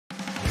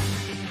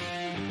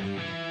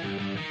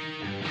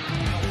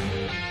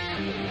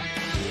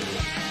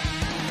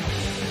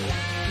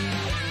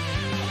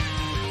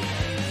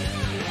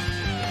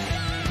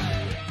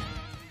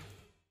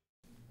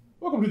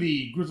Welcome to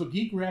the Grizzled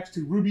Geek Reacts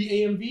to RWBY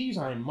AMVs.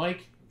 I'm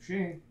Mike. I'm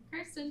Shane.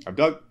 Kristen. I'm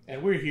Doug.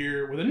 And we're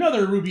here with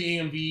another RWBY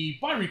AMV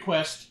by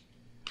request.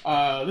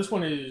 This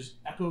one is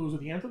Echoes of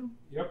the Anthem.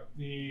 Yep.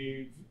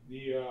 The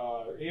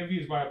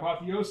AMV is by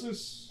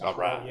Apotheosis. All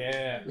right.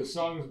 Yeah. The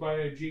song is by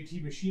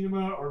JT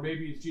Machinima, or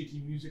maybe it's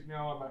JT Music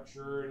now. I'm not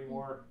sure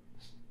anymore.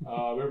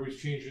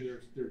 Everybody's changing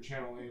their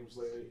channel names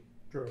lately.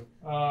 True.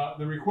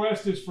 The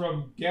request is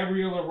from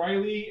Gabriella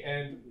Riley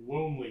and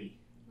Lonely.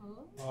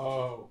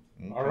 Oh.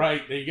 Okay. All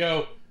right. There you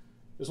go.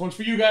 This one's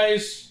for you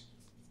guys.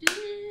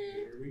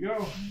 Here we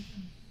go.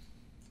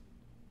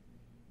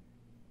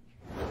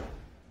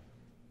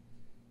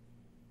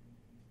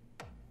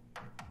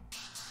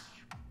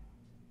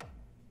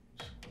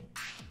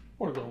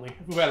 Poor Lonely. I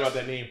feel bad about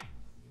that name.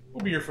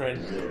 We'll be your friend.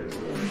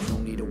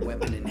 Don't need a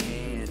weapon in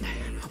hand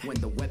when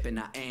the weapon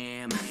I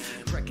am.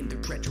 Trekking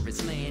through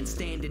treacherous land,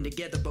 standing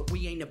together, but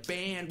we ain't a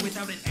band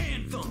without an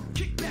anthem.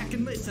 Kick back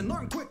and listen,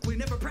 learn quickly,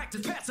 never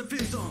practice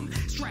pacifism.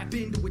 Strap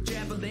into a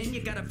javelin,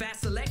 you got a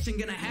vast selection,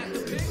 gonna have to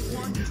pick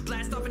one.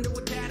 Blast off into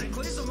a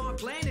cataclysm. Our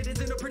planet is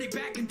in a pretty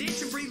bad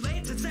condition.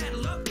 Relance and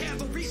saddle up,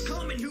 cavalry's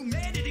coming,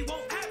 humanity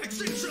won't have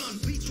extinction.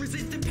 Least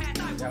resistant path,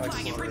 I will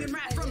fly and bringing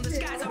wrath from the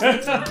skies.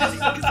 Cause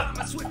I'm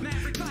a swift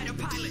maverick fighter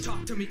pilot.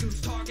 Talk to me,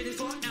 goose target is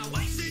locked now.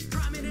 I sit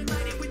priming and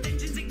lighted with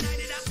engines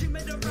ignited.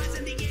 Ultimate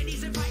horizon, the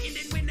Andes and fighting,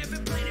 and we never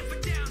planning for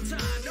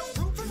downtime. No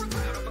room for a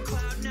crowd up a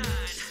cloud nine.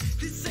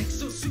 This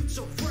exosuit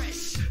so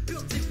fresh,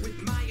 built it with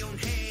my own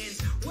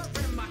hands. Where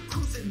am I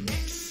cruising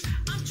next?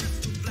 I'm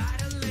just too fly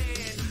to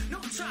land. No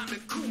time to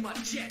cool my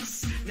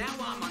jets. Now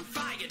I'm on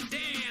fire,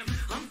 damn.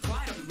 I'm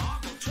quite a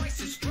marvel, twice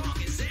as strong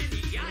as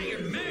any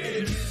Iron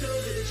Man.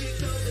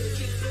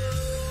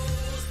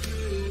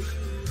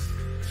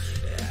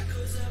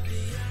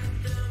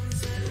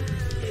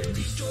 It'll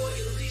destroy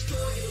you.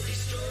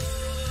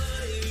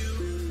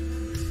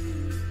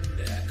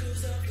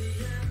 Echoes of the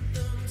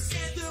anthems.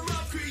 Anthem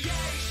of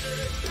creation,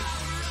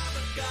 power of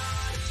a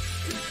god.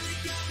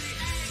 Relic of the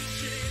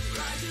ancient,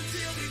 rise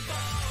until we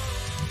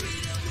fall.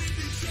 Freedom we've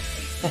been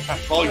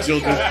chasing. All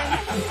exultant. I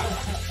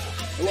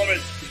love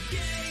it.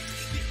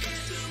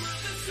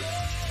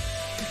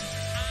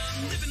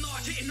 I'm living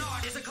large, hitting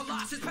hard as a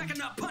colossus,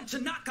 packing up punch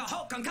and knock a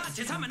Hulk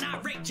unconscious. I'm an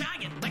irate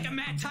giant, like a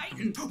mad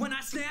titan. When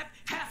I snap,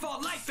 half our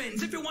life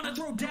ends. If you want to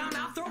throw down,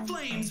 I'll throw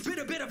flames. Spit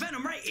a bit of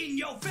venom right in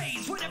your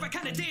face. Whatever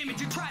kind of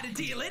damage you try to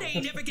deal, it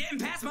ain't ever getting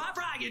past my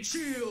riot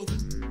shield.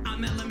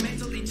 I'm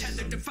elementally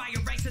tethered to fire,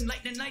 racing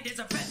lightning light as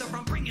a feather.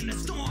 I'm bringing the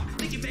storm.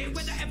 Thinking bad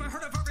weather, ever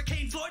heard of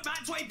Hurricane Floyd?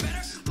 Mine's way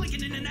better.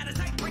 Blinking in and out of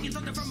sight, bringing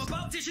something from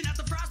above. Dishing out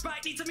the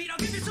frostbite, need some meat, I'll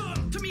give you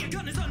some. To me, a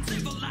gun is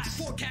uncivilized.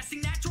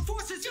 Forecasting natural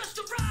forces just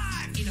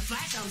arrived. In a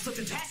flash, I'm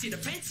slipping past your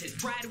defenses.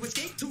 Try to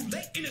escape, too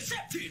late,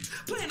 intercepted.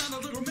 Plan on a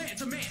little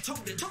man-to-man,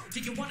 toe-to-toe. Do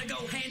you want to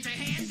go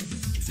hand-to-hand?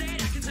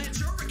 Instead, I can send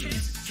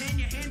shurikens. Can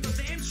you handle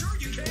them? Sure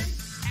you can.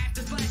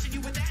 After splashing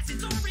you with acid,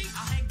 sorry,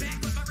 I'll hang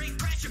back with my ring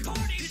crash your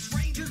party. This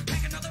ranger's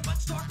pack another much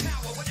star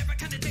power. Whatever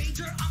kind of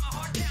danger, I'm a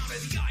hard counter.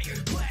 The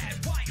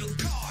ironclad wild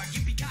card.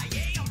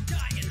 Yippee-ki-yay, I'm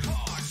dying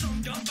hard. So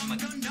dumb, I'm a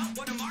gun nut.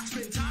 What a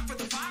marksman. Time for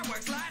the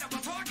fireworks. Light up my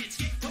targets.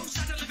 Get close,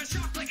 I deliver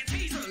shock like a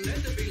taser.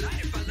 Let them be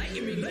lighted by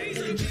lightning me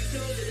laser.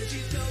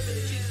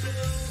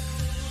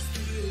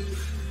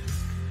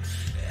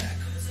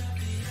 Echoes of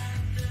the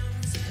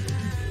anthems.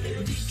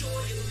 It'll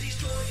destroy you.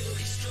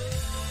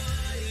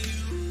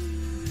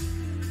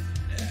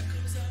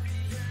 Echoes of the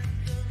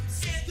anthems.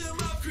 Anthem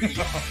of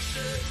creation,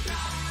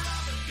 power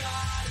of a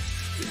god.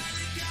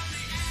 Relic of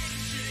the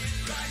ancient,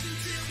 rise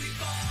until we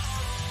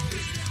fall.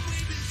 Freedom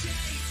we've been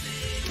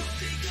chasing, hope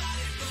they got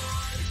it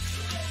wrong.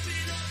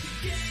 Open up the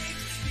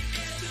gates, the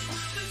anthem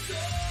of the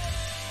soul.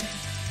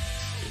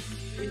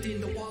 Within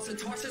the walls of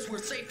Tarsus, we're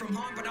safe from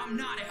harm, but I'm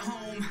not at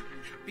home.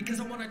 Because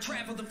I want to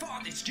travel the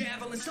farthest,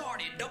 javelin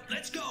started, up,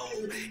 let's go.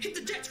 Hit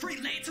the jets,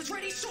 freelancers,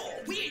 ready,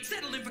 soar. We ain't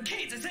settling for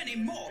Kansas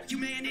anymore.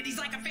 Humanity's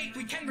like a faith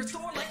we can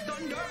restore, like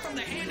thunder from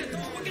the hand of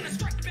Thor. We're gonna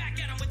strike back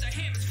at them with the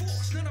hammer's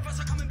force. None of us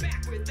are coming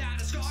back without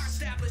a scar.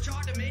 Establish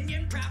our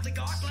dominion, proudly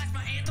guard. Blast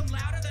my anthem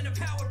louder than a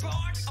powered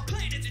barn. A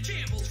planet in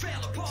shambles,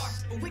 fell apart,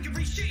 but we can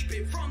reshape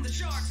it from the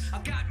sharks.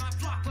 I've got my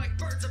flock like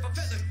birds of a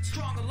feather.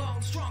 Strong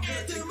alone, stronger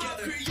together. Anthem of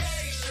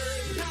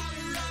creation,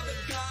 power of a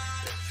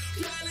god.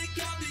 Relic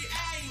of the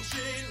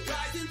ancient,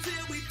 rise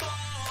until we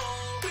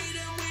fall.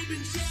 Freedom we've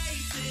been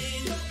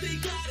chasing, hope they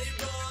got it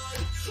wrong.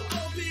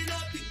 Open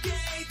up the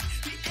gates,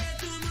 the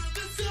anthem of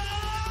the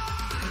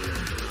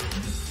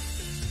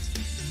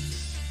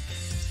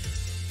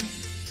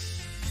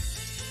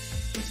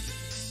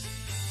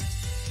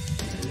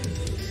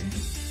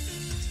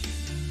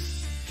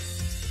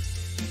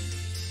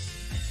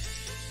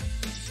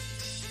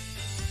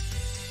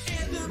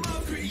Anthem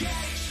of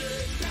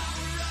creation,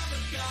 power of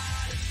a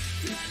god.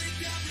 Relic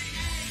of the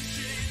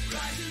ancient,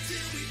 rise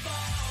until we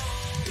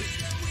fall.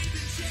 Freedom we've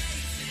been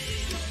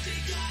chasing, hope they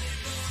got it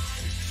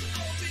wrong.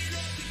 Open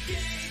up the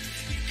gates,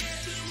 the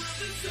anthem of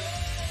the soul.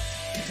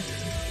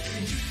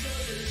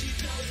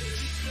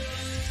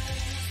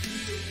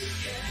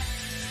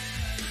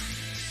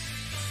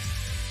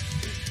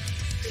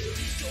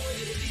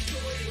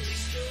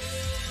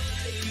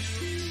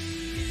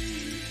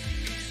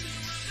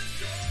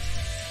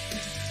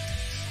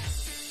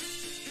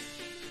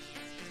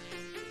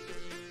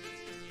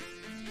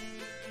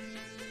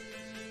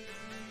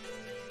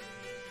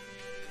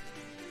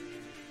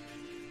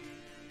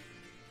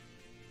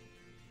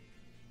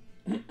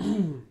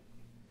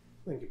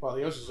 I think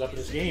Apotheosis is up in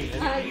his game,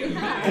 man.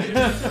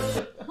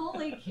 Yeah.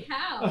 Holy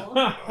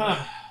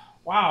cow.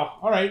 Wow.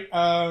 All right.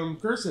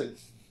 Kirsten.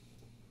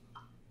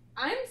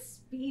 I'm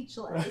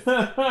speechless.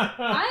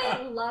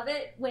 I love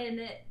it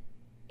when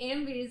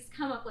AMVs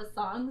come up with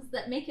songs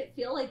that make it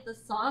feel like the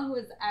song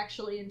was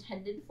actually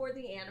intended for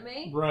the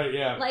anime. Right,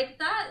 yeah. Like,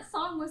 that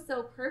song was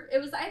so perfect. It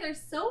was either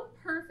so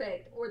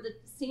perfect or the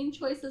scene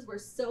choices were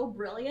so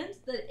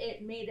brilliant that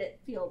it made it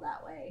feel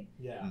that way.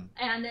 Yeah.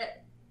 And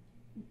it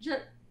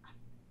just...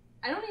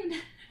 I don't even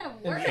have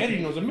And words. the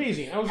editing was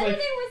amazing. I was Editing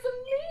like, was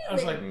amazing. I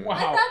was like,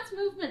 wow. Like, that's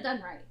movement done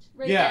right.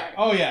 Right yeah. there.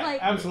 Oh yeah. Like,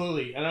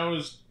 Absolutely. And I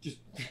was just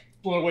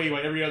blown away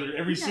by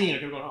every scene. I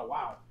kept going, oh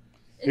wow.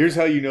 Here's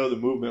how you know the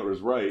movement was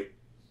right.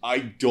 I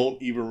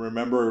don't even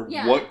remember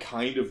what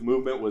kind of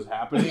movement was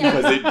happening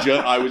because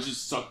I was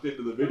just sucked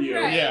into the video.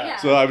 Right, Yeah.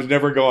 So I was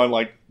never going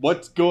like,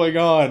 what's going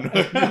on?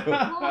 Holy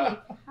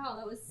cow,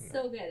 that was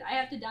so good. I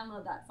have to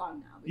download that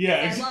song now.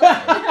 Yeah, I love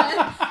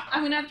it.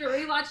 I'm going to have to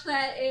rewatch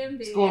that AMV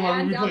It's going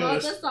on and my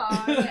download playlist.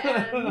 the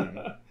song.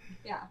 And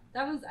yeah,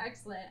 that was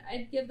excellent.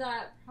 I'd give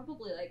that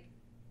probably like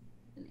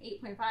an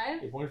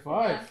 8.5. 8.5.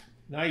 Yeah.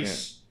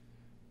 Nice.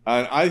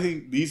 And I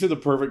think these are the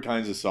perfect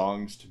kinds of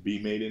songs to be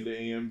made into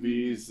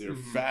AMVs. They're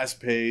Mhm.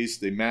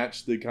 fast-paced. They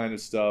match the kind of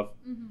stuff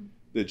Mm-hmm.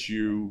 that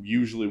you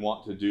usually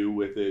want to do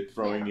with it,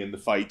 throwing in the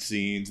fight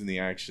scenes and the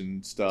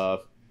action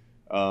stuff.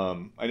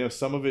 I know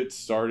some of it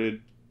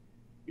started...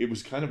 It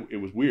was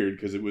weird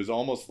because it was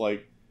almost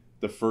like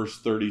the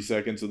first 30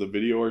 seconds of the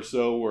video or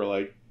so were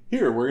like,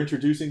 here, we're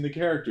introducing the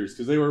characters,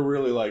 because they were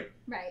really like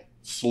Right.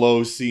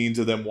 slow scenes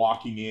of them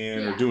walking in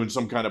or doing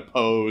some kind of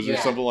pose or Yeah.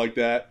 something like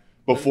that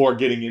before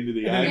getting into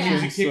the And then the action.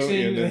 music kicks So,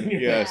 in, and then- and then-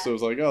 yeah, so it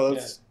was like, oh,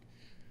 that's...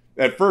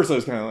 At first I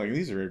was kind of like,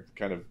 these are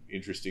kind of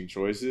interesting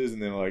choices.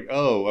 And then like,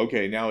 oh,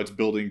 okay, now it's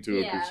building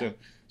to a percent.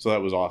 So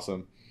that was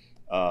awesome.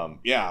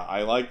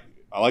 I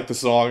like the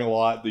song a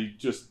lot.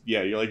 Like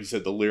you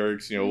said, the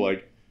lyrics,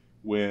 like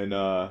when...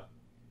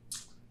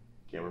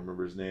 can't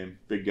remember his name.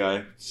 Big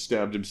guy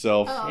stabbed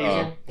himself.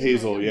 Oh,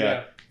 Hazel,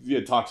 yeah.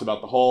 It talks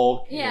about the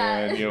Hulk.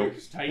 Yeah. And,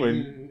 It's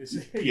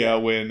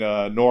Titan.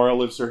 when Nora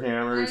lifts her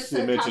hammer, So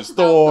it it mentions talks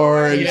about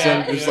Thor. And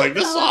Yeah. so it's like,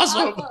 this is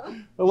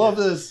awesome. I love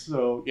this.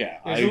 So, Yeah,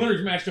 so the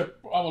lyrics matched up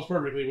almost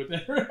perfectly with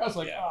it. I was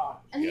like, ah.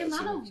 And the Yeah, so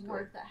amount it's of great.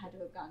 work that had to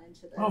have gone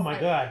into this. Oh my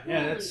God, yeah,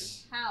 holy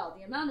that's- cow.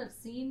 The amount of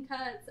scene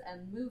cuts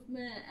and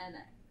movement and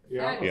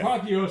Yeah, Yeah.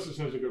 Apotheosis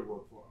has a good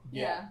workflow.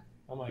 yeah.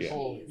 I'm like, Yeah.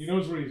 holy. He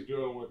knows what he's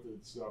doing with the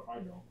stuff. I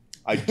know.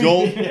 I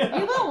don't...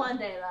 You will one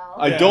day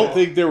though. I Yeah. don't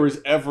think there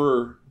was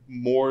ever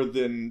more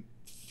than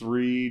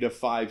 3 to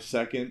 5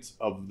 seconds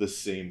of the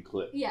same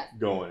clip Yeah.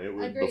 going. It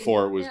was Agreed.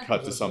 before it was Yeah.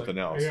 cut to something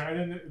else. Yeah,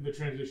 and then the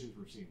transitions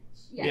were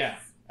seamless. Yes. Yeah,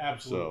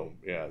 absolutely.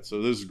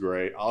 So this is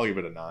great. I'll give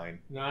it a 9.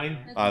 9.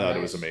 That's I thought it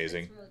good. was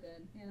amazing. That's really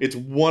good. Yeah. It's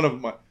one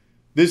of my...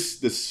 The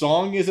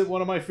song isn't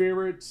one of my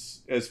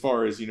favorites as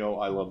far as, I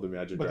love the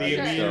Imagine But the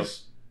Dragons AMV stuff.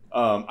 is.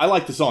 I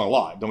like the song a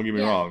lot, don't get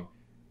me Yeah. wrong.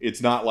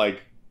 It's not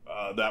like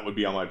that would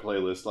be on my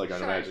playlist like an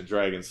Sure. Imagine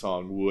Dragons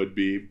song would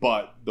be,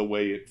 but the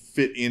way it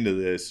fit into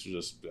this,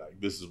 just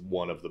this is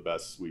one of the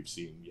best we've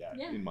seen yet,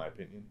 Yeah. in my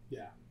opinion.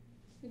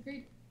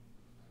 Agreed.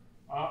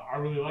 I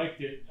really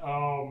liked it.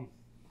 I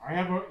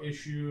have an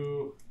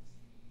issue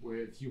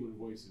with human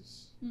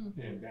voices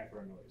and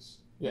background noise.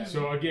 Yeah.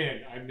 So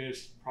again, I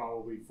missed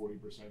probably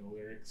 40% of the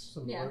lyrics.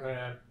 Something Yeah. like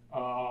that.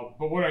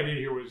 But what I did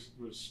here was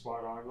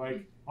spot on.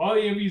 Like all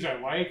the MVs I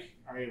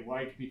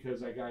like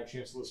because I got a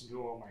chance to listen to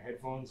them on my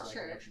headphones and I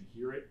Sure. can actually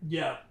hear it.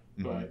 Yeah.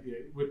 But yeah,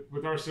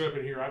 with our setup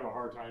in here, I have a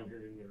hard time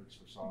hearing lyrics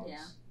for songs.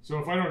 Yeah. So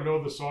if I don't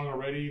know the song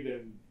already,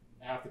 then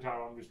half the time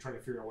I'm just trying to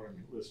figure out what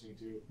I'm listening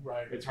to.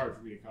 Right. It's hard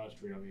for me to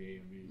concentrate on the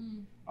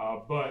AMV.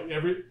 Mm.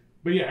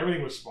 But yeah,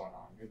 everything was spot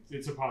on.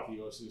 It's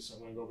Apotheosis. I'm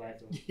gonna go back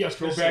and Yes,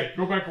 go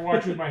back and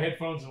watch it with my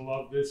headphones and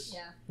love this.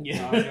 Yeah.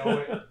 Yeah. I know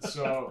it.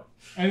 So,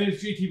 and then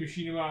it's JT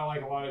Machinima. I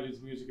like a lot of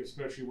his music,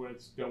 especially when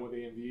it's done with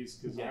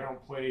AMVs, because I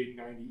don't play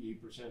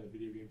 98% of the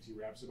video games he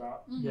raps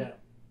about. Mhm.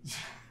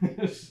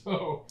 Yeah.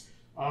 So,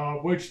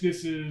 which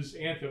this is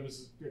Anthem.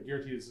 I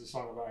guarantee this is a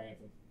song about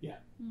Anthem. Yeah.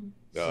 Mm.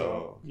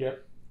 Oh.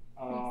 Yep.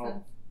 Makes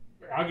sense.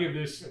 I'll give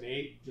this an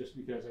 8 just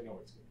because I know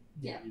it's good.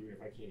 Yeah. Even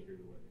if I can't hear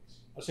the lyrics.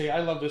 I'll say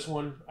I love this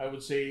one. I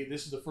would say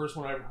this is the first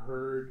one I've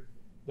heard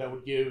that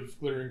would give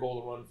Glitter and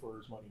Gold a run for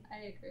his money.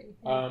 I agree.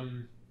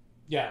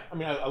 Yeah. I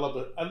mean, I love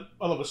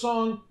I love the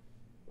song.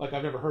 Like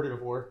I've never heard it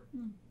before.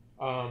 Mm.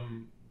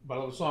 But I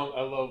love the song.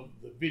 I love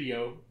the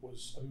video. It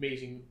was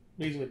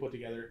amazingly put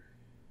together.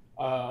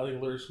 I think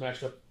the lyrics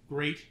matched up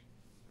great,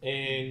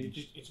 and it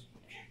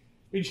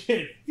just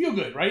feel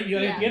good, right? You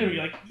at the end of it,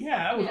 you're like,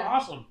 yeah, that was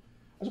awesome.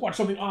 I just watched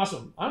something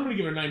awesome. I'm gonna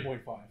give it a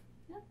 9.5.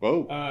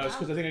 Whoa. It's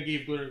because I think I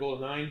gave Glitter and Gold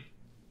a 9.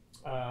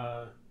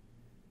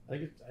 I I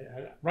think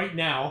right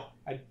now,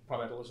 I'd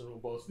probably have to listen to them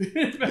both.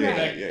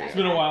 It's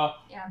been a while.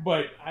 Yeah.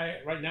 But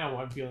right now,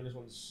 I'm feeling this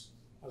one's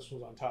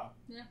on top.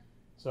 Yeah.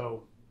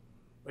 So,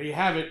 there you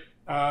have it.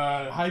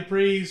 High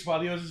praise.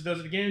 Fabio's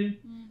does it again.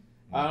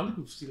 I don't think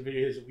we've seen the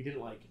videos that we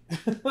didn't like. I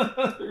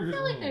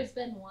feel like there's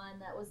been one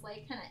that was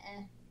like kind of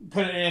eh.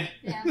 Kind of eh.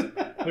 Yeah.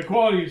 The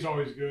quality is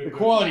always good. The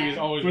quality is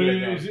always good.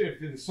 But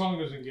if the song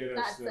doesn't get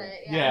us, that's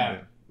it.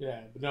 Yeah.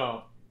 But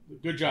no.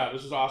 Good job.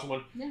 This is an awesome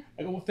one. Yeah.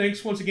 Well,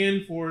 thanks once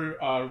again for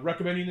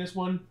recommending this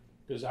one,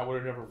 because I would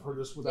have never heard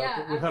this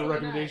without a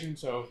recommendation. Not.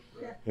 So,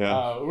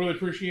 really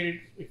appreciate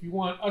it. If you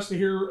want us to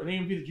hear an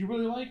AMV that you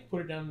really like,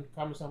 put it down in the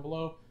comments down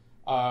below.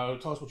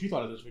 Tell us what you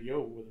thought of this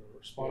video. Whether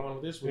we're spot on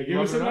with this. Give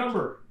us a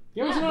number.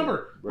 Give us a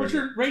number. Put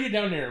your rate it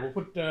down there. We'll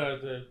put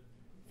the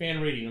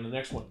fan rating on the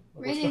next one.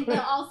 Rating,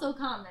 but also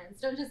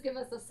comments. Don't just give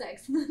us a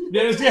 6.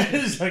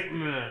 It's like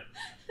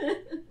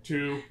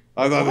 2.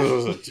 I thought this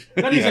was a 2.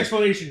 That needs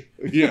explanation.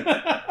 Yeah.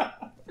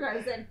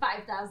 I said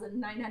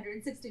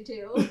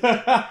 5,962.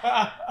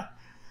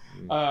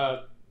 All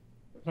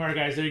right,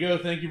 guys. There you go.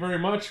 Thank you very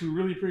much. We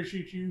really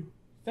appreciate you.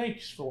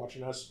 Thanks for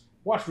watching us.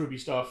 Watch RWBY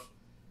stuff.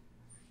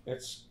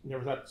 That's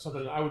never thought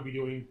something I would be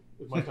doing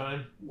with my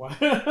time.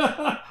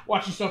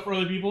 Watching stuff for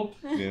other people.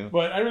 Yeah.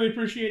 But I really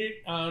appreciate it.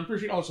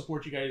 Appreciate all the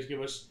support you guys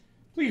give us.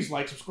 Please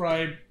like,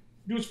 subscribe.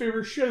 Do us a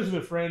favor, share this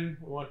with a friend.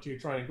 We want to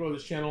try and grow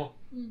this channel.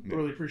 We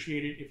really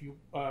appreciate it. If you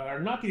are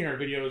not getting our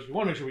videos, you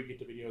want to make sure we get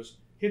the videos,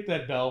 hit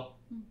that bell,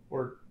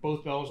 or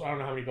both bells. I don't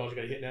know how many bells you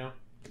got to hit now.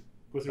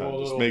 Go through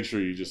all just make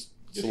sure you just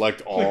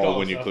select all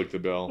when you click the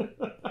bell.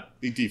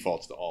 It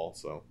defaults to all,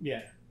 so.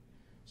 Yeah.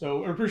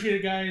 So, I appreciate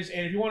it, guys.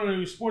 And if you want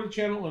to support the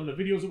channel and the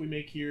videos that we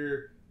make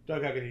here,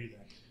 Doug, how can you do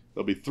that?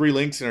 There'll be 3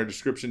 links in our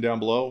description down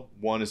below.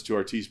 One is to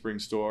our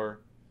Teespring store.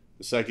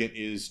 The second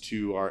is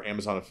to our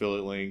Amazon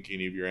affiliate link.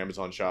 Any of your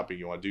Amazon shopping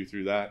you want to do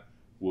through that,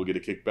 we'll get a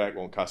kickback.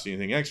 Won't cost you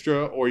anything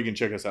extra. Or you can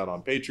check us out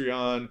on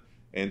Patreon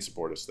and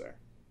support us there.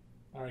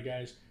 All right,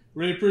 guys.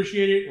 Really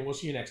appreciate it, and we'll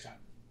see you next time.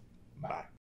 Bye.